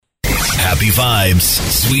Happy vibes,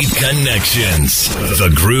 sweet connections. The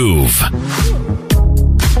Groove.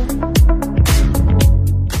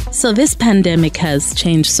 So this pandemic has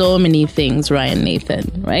changed so many things, Ryan Nathan,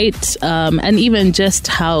 right? And even just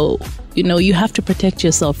how, you have to protect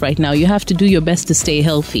yourself right now. You have to do your best to stay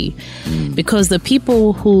healthy because the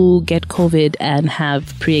people who get COVID and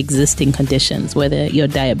have pre-existing conditions, whether you're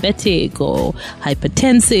diabetic or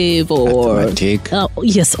hypertensive or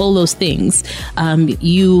yes, all those things,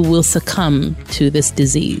 you will succumb to this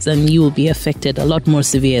disease and you will be affected a lot more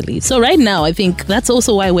severely. So right now, I think that's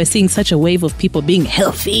also why we're seeing such a wave of people being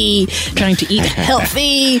healthy, trying to eat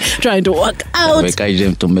healthy, trying to work out. We encourage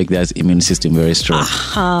them to make their immune system very strong.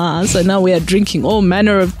 So now we are drinking all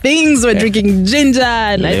manner of things. We're drinking ginger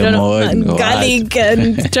and and garlic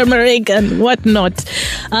and turmeric and whatnot.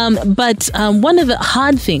 But one of the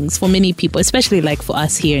hard things for many people, especially like for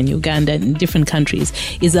us here in Uganda and in different countries,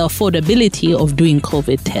 is the affordability of doing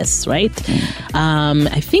COVID tests, right?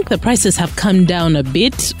 I think the prices have come down a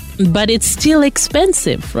bit, but it's still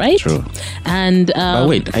expensive, right? True. And but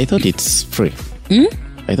wait, I thought it's free.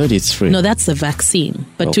 I thought it's free. No, that's the vaccine.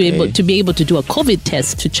 But to be able to do a COVID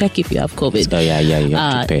test to check if you have COVID, you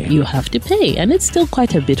have to pay. You have to pay, and it's still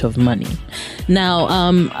quite a bit of money.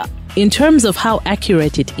 Now, in terms of how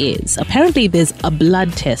accurate it is, apparently there's a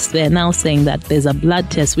blood test. They're now saying that there's a blood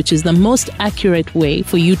test, which is the most accurate way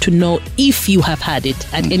for you to know if you have had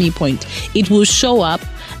it at any point. It will show up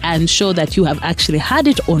and show that you have actually had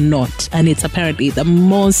it or not. And it's apparently the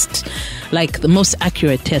most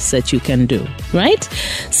accurate test that you can do, right?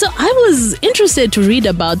 So I was interested to read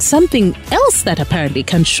about something else that apparently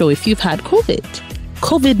can show if you've had COVID.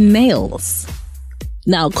 COVID nails.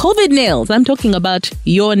 Now, COVID nails, I'm talking about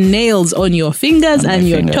your nails on your fingers and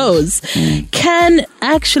your toes, can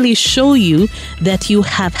actually show you that you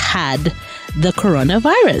have had the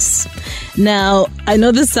coronavirus. Now, I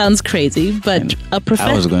know this sounds crazy, but a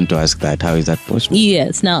professor... I was going to ask that. How is that possible?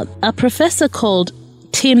 Yes. Now, a professor called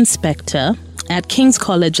Tim Spector at King's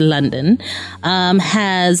College London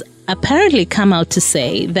has apparently come out to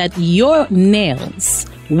say that your nails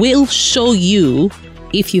will show you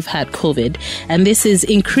if you've had COVID. And this is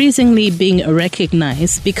increasingly being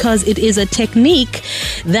recognized because it is a technique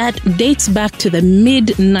that dates back to the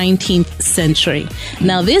mid-19th century.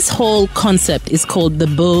 Now, this whole concept is called the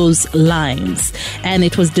Bose lines, and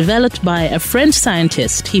it was developed by a French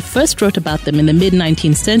scientist. He first wrote about them in the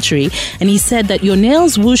mid-19th century, and he said that your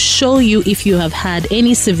nails will show you if you have had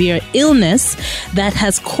any severe illness that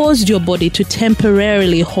has caused your body to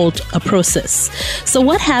temporarily halt a process. So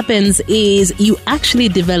what happens is you actually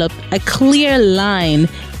develop a clear line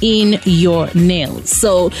in your nails.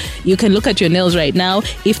 So you can look at your nails right now.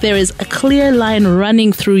 If there is a clear line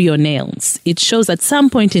running through your nails, it shows at some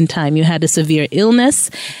point in time you had a severe illness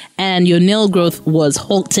and your nail growth was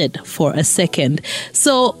halted for a second.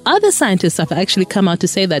 So other scientists have actually come out to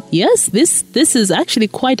say that, yes, this is actually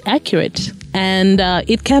quite accurate. And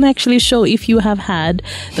it can actually show if you have had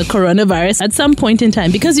the coronavirus at some point in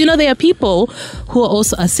time. Because, there are people who are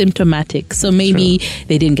also asymptomatic. So maybe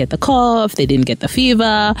they didn't get the cough, they didn't get the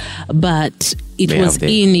fever, but it was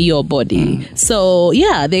in your body. So,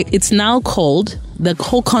 it's now called, the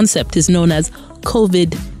whole concept is known as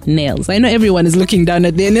COVID nails. I know everyone is looking down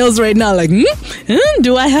at their nails right now like,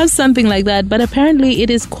 do I have something like that? But apparently it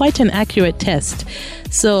is quite an accurate test.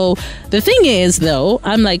 So the thing is, though,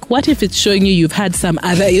 I'm like, what if it's showing you've had some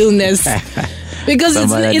other illness? Because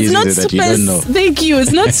it's not Thank you.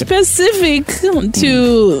 It's not specific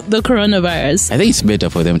to the coronavirus. I think it's better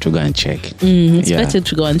for them to go and check. It's better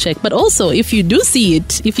to go and check. But also, if you do see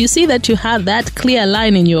it, if you see that you have that clear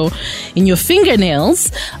line in your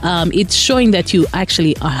fingernails, it's showing that you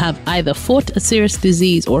actually have either fought a serious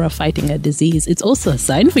disease or are fighting a disease. It's also a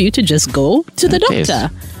sign for you to just go to the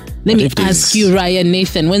doctor. Let me ask you, Ryan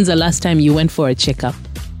Nathan, when's the last time you went for a checkup?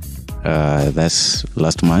 That's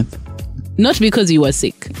last month. Not because you were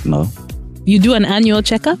sick? No. You do an annual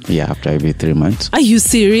checkup? Yeah, after every 3 months. Are you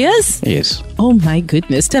serious? Yes. Oh my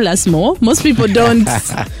goodness. Tell us more. Most people don't.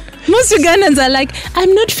 Most Ugandans are like,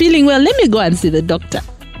 I'm not feeling well. Let me go and see the doctor.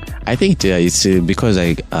 I think it's because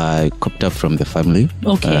I copped up from the family.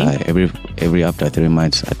 Okay. Every after 3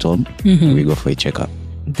 months at home, we go for a checkup.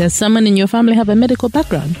 Does someone in your family have a medical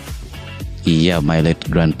background? Yeah, my late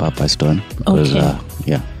grandpa passed on. Okay.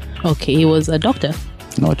 Okay, he was a doctor?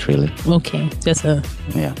 Not really. Okay, just a...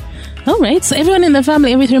 Yeah. All right, so everyone in the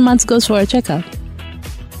family every 3 months goes for a checkup?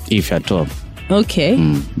 If at all. Okay.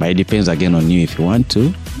 But it depends again on you. If you want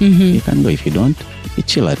to, you can go. If you don't, you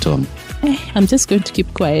chill at home. I'm just going to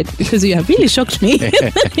keep quiet because you have really shocked me.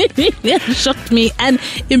 You have shocked me and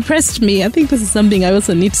impressed me. I think this is something I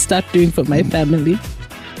also need to start doing for my family.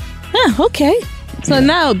 Okay. So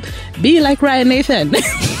now, be like Ryan Nathan.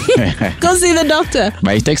 Go see the doctor.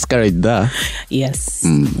 But it takes courage there. Yes.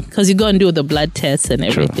 Because you go and do the blood tests and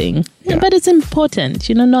everything. Yeah. But it's important.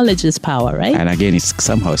 Knowledge is power, right? And again, it's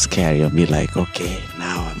somehow scary. You'll be like, okay,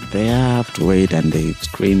 now I'm there. I have to wait, and they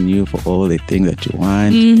screen you for all the things that you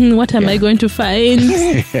want. What am I going to find?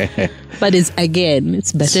 But it's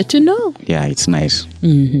better to know. Yeah, it's nice.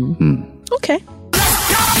 Okay.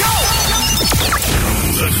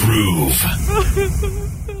 The Groove.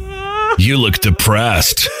 You look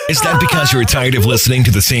depressed. Is that because you're tired of listening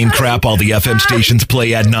to the same crap all the FM stations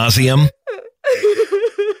play ad nauseum?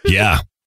 Yeah,